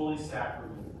receive this holy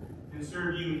sacrament, and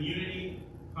serve you in unity,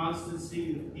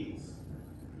 constancy, and peace.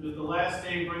 And at the last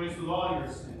day bring us with all your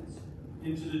sins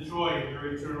into the joy of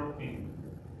your eternal kingdom.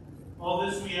 All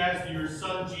this we ask through your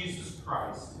Son, Jesus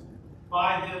Christ,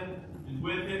 by him and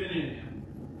with him and in him,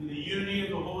 in the unity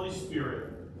of the Holy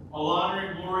Spirit. All honor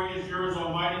and glory is yours,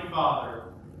 Almighty Father,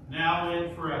 now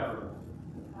and forever.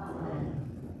 Amen.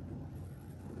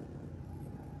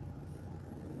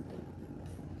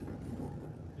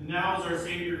 And now, as our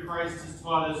Savior Christ has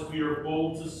taught us, we are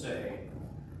bold to say,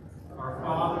 Our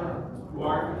Father, who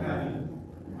art in heaven,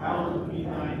 hallowed be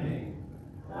thy name.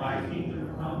 Thy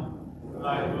kingdom come,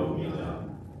 thy will be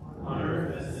done, on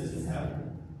earth as it is in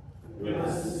heaven. Give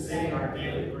us this day our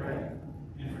daily bread,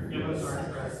 and forgive us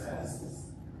our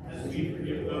trespasses, as we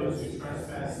forgive those who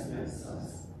trespass against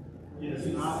us. Lead us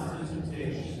not into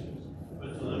temptation,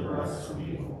 but deliver us from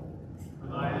evil. For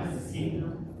thine is the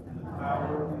kingdom, and the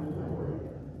power, and the glory,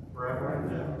 forever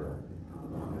and ever.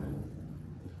 Amen.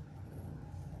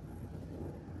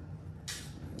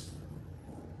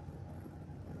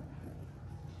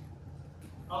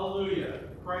 Hallelujah.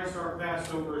 Christ our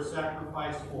Passover is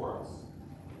sacrificed for us.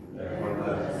 Therefore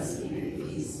let us keep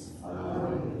peace.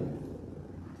 Hallelujah.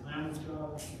 Lamb of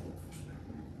God,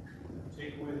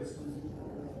 take away the sins of the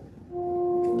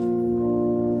world.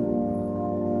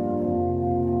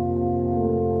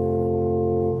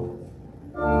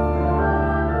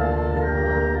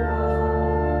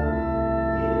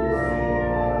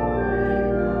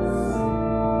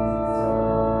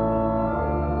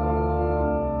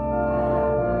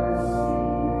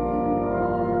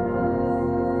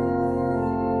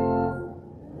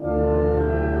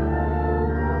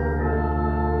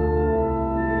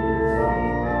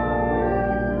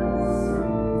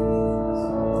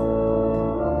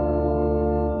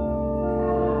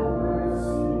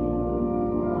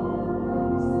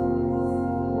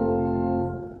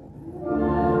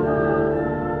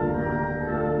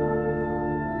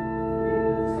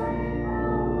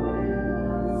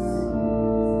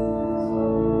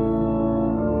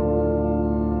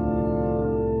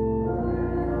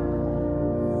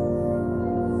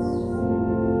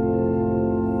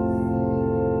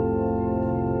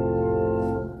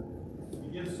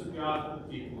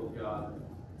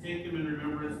 Take them in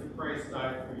remembrance that Christ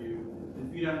died for you,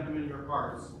 and feed on him in your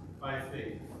hearts by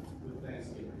faith with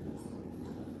thanksgiving.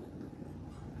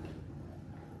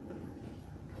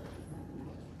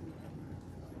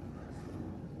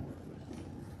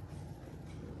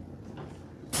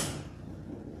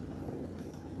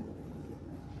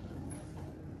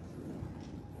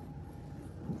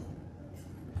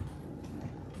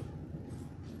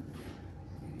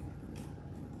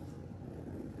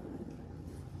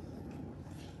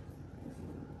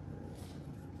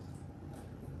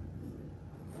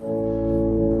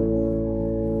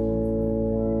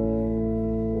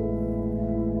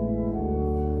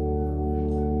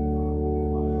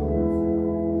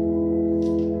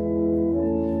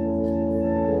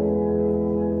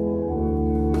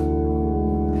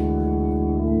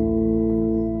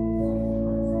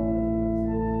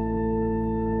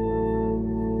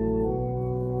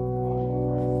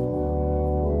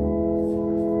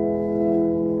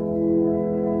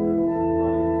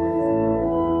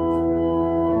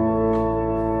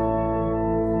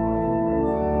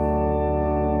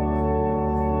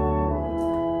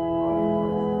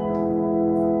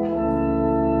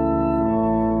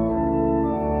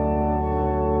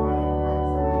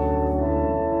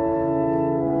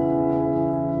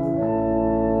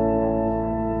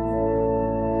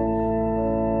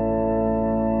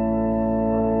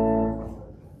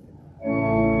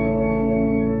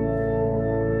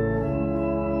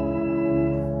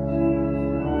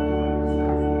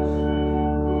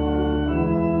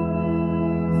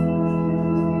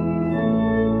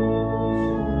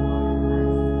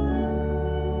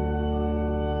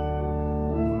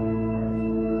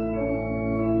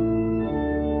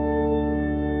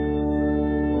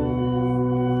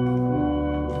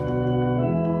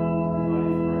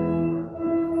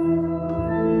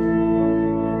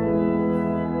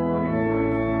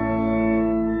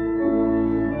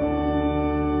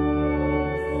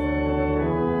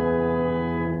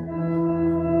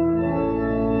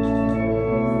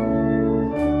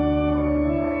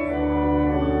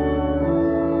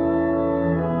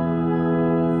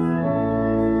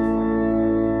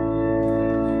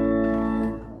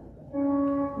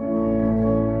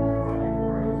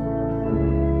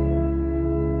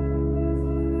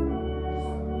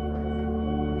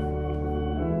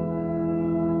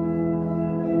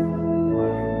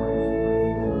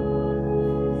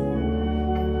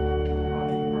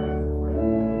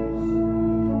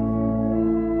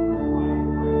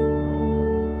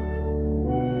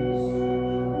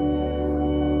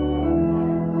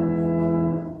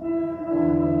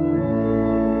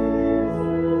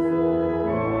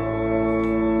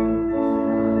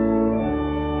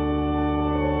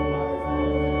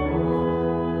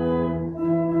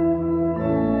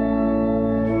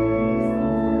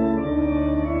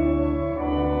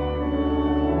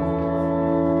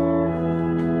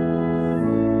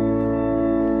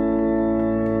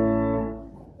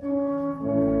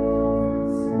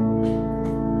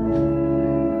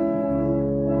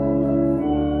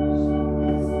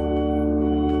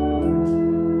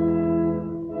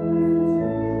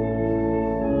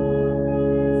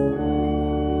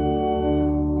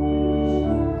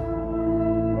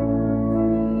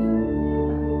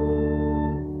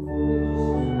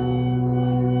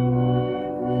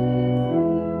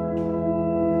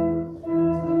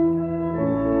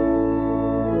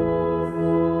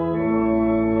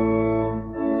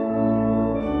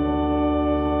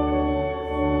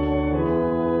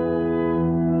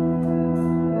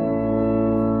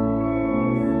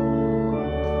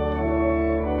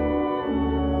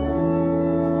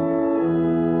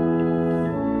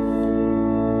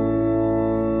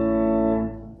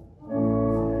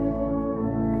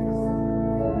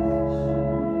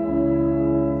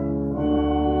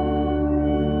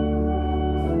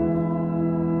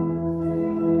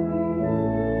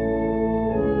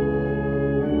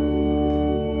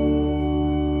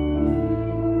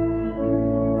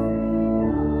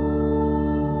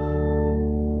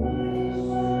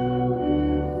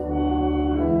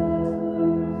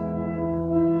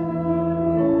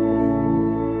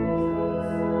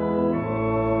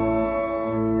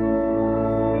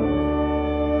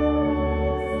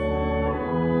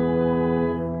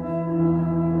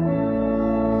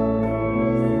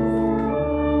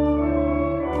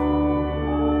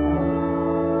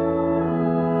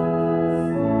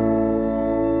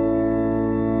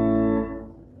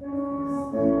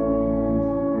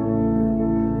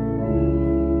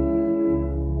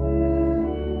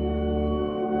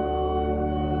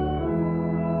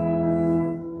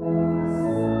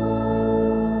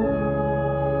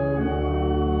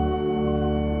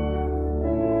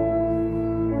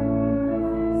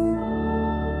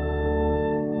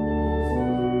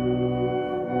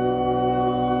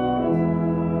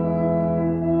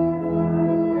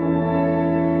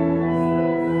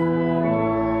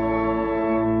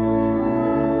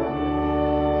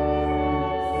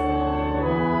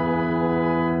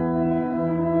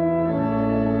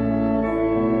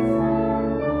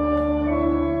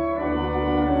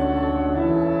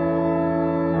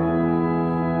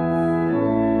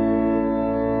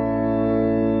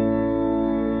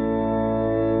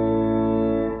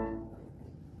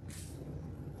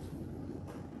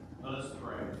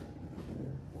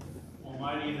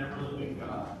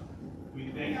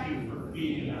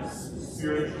 feeding us with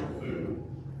spiritual food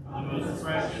on the most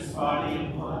precious body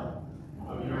and blood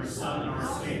of your Son,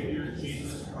 our Savior,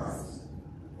 Jesus Christ,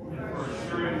 and for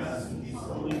assuring us in these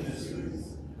holy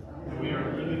mysteries that we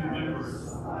are living members of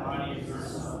the body of your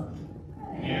Son,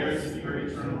 and heirs of your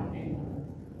eternal kingdom.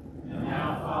 And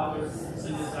now, Father,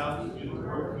 send us out to do the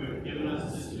work you have given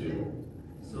us to do,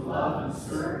 to love and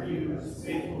serve you as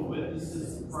faithful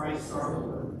witnesses of Christ our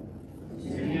Lord. To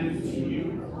him, to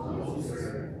you, the Holy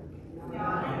Spirit,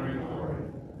 honor and glory,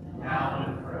 now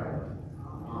and forever.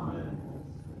 Amen.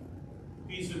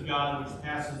 Peace of God, which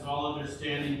passes all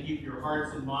understanding, keep your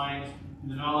hearts and minds in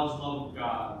the knowledge and love of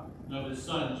God, and of his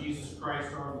Son, Jesus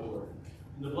Christ our Lord.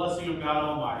 And the blessing of God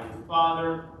Almighty, the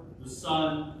Father, the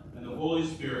Son, and the Holy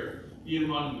Spirit be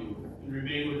among you and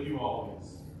remain with you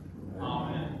always.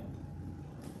 Amen.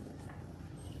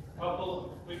 A couple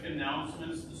of quick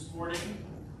announcements this morning.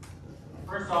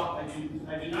 First off,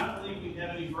 I do not believe we have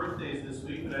any birthdays this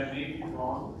week, but I may be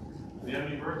wrong. Do we have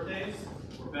any birthdays?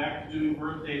 We're back to doing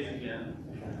birthdays again.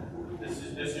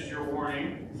 This is your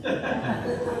warning.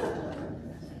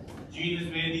 Jean has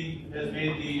made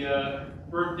the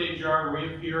birthday jar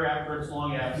reappear after its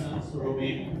long absence, so we'll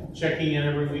be checking in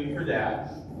every week for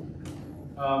that.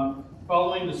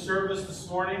 Following the service this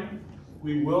morning,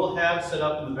 we will have set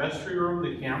up in the vestry room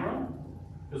the camera,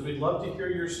 because we'd love to hear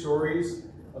your stories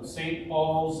of St.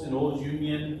 Paul's and Old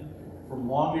Union from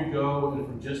long ago and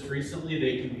from just recently.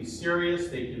 They can be serious,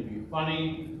 they can be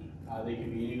funny, they can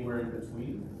be anywhere in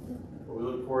between. But we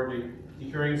look forward to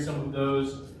hearing some of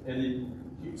those and then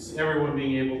everyone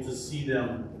being able to see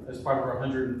them as part of our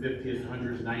 150th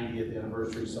and 190th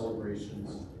anniversary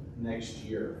celebrations next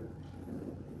year.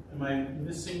 Am I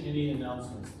missing any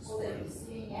announcements this Will they morning? be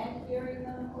seeing and hearing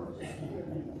them, or just hearing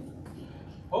them?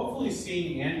 Hopefully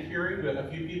seeing and hearing, but a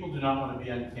few people do not want to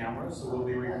be on camera, so we'll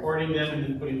be recording them and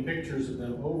then putting pictures of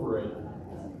them over it.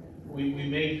 We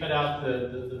may cut out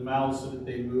the mouths so that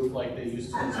they move like they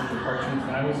used to in some of the cartoons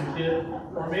when I was a kid,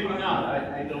 or maybe not,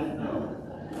 I don't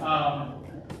know.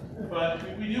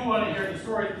 But we do want to hear the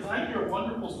stories, because I hear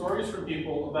wonderful stories from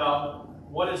people about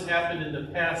what has happened in the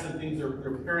past and things their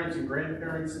parents and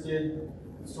grandparents did,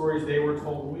 stories they were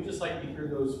told. We just like to hear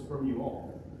those from you all.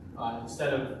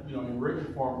 Instead of, in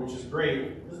written form, which is great,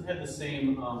 it doesn't have the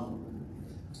same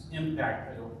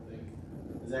impact, I don't think,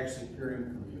 as actually hearing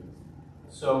from you.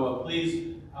 So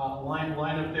please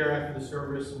line up there after the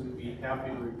service, and we'd be happy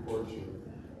to record you.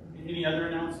 Any other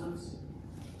announcements?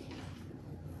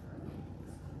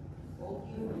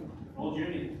 Old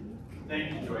Union.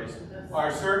 Thank you, Joyce.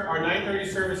 Our 9:30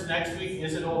 service next week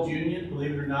is at Old Union.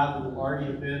 Believe it or not, it will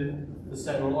already be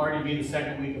the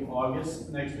second week of August,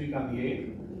 next week on the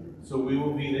 8th. So we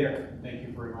will be there. Thank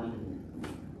you for reminding me.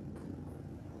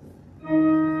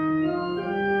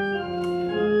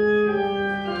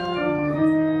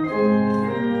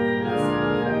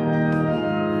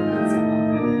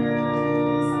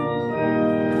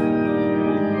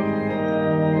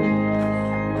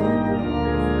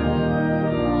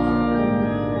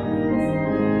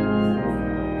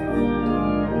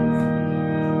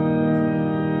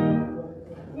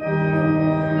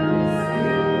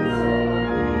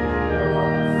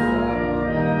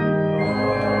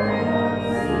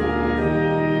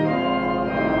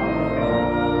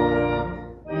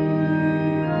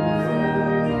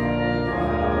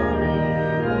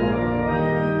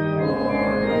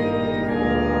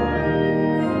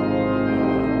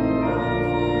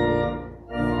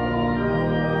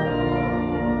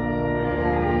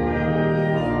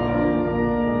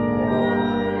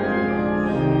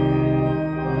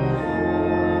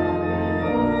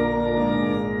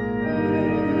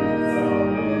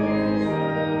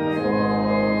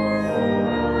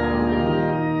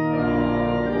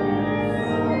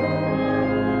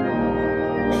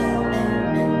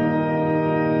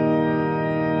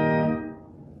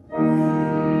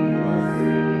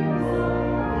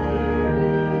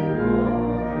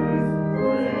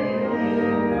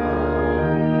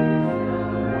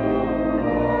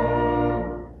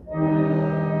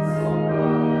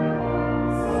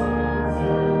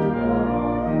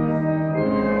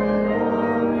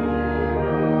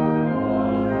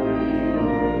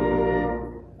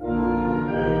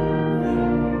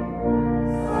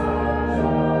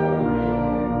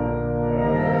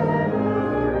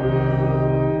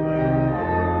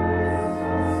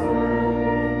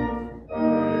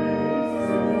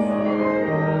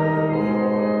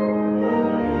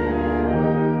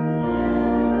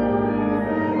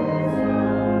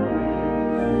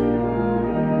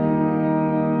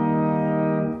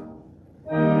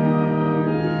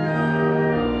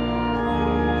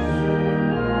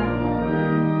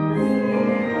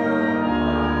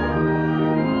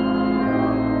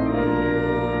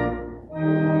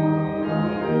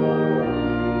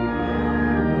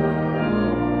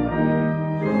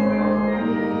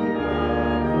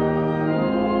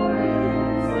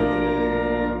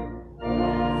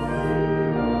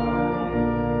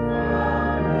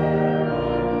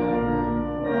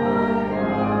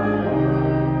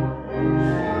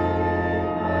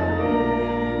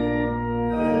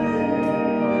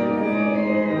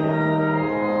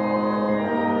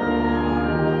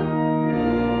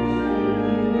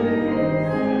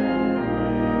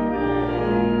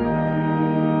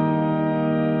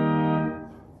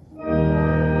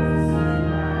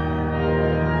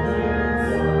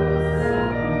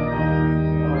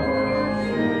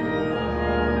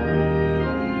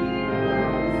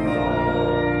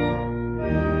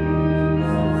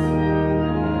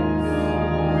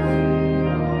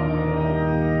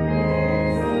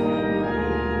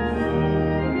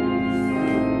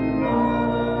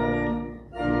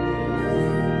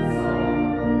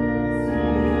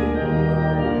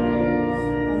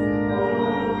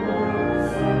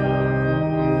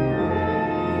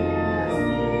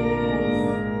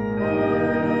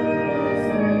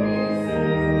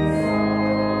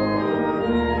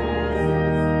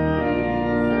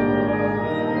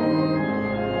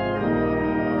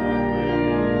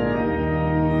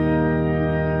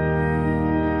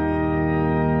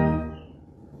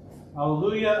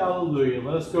 Alleluia, alleluia.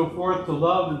 Let us go forth to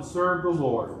love and serve the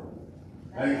Lord.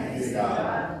 Thanks be to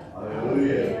God.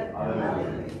 Alleluia,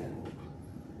 alleluia.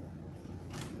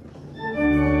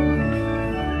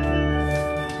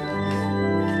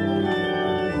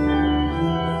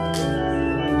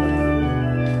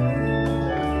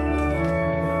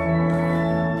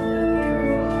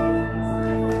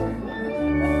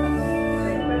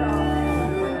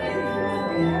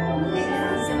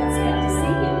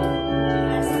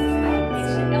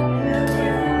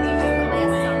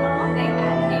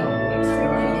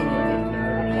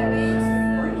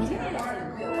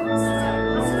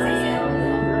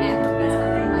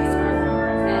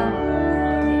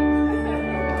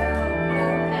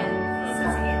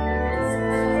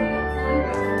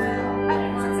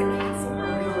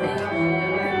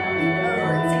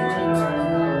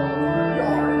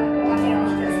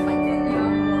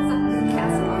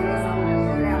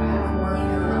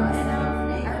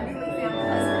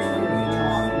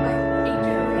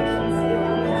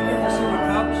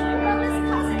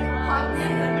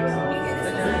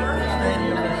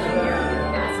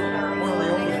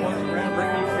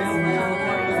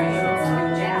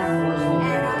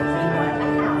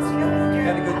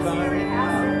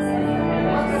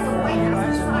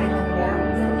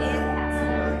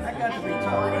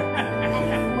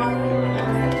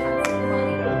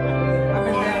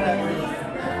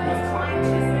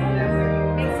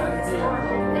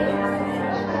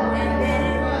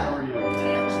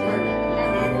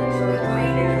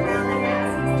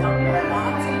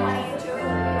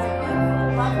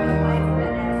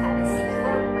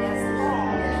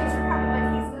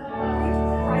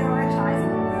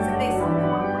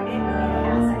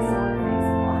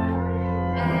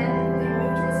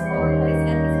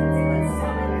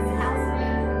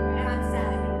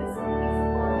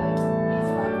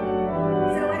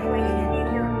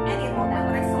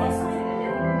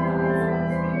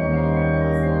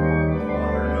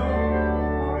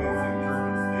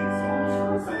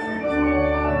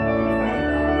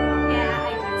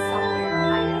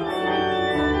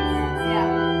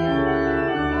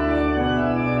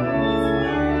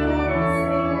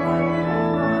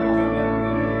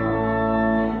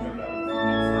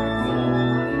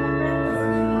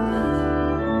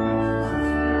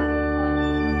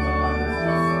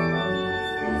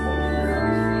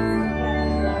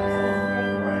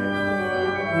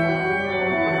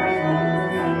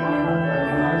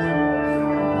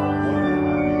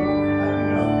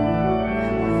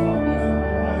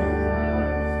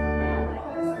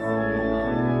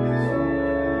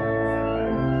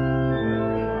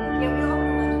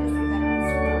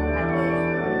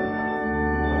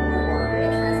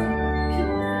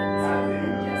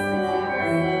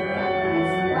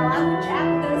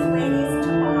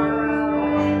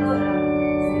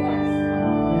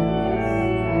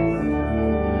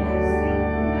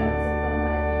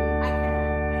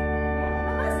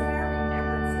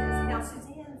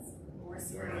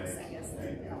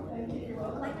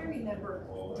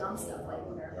 dumb stuff like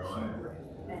whatever she grew.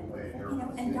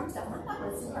 And dumb stuff. I thought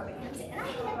this was probably crazy. And I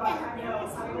had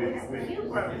that you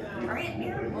broke. Our Aunt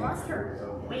Mary lost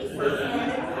her wafer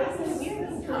and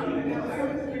community cup.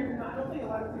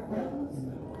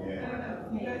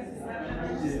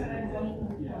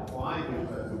 Why?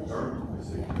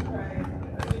 Because of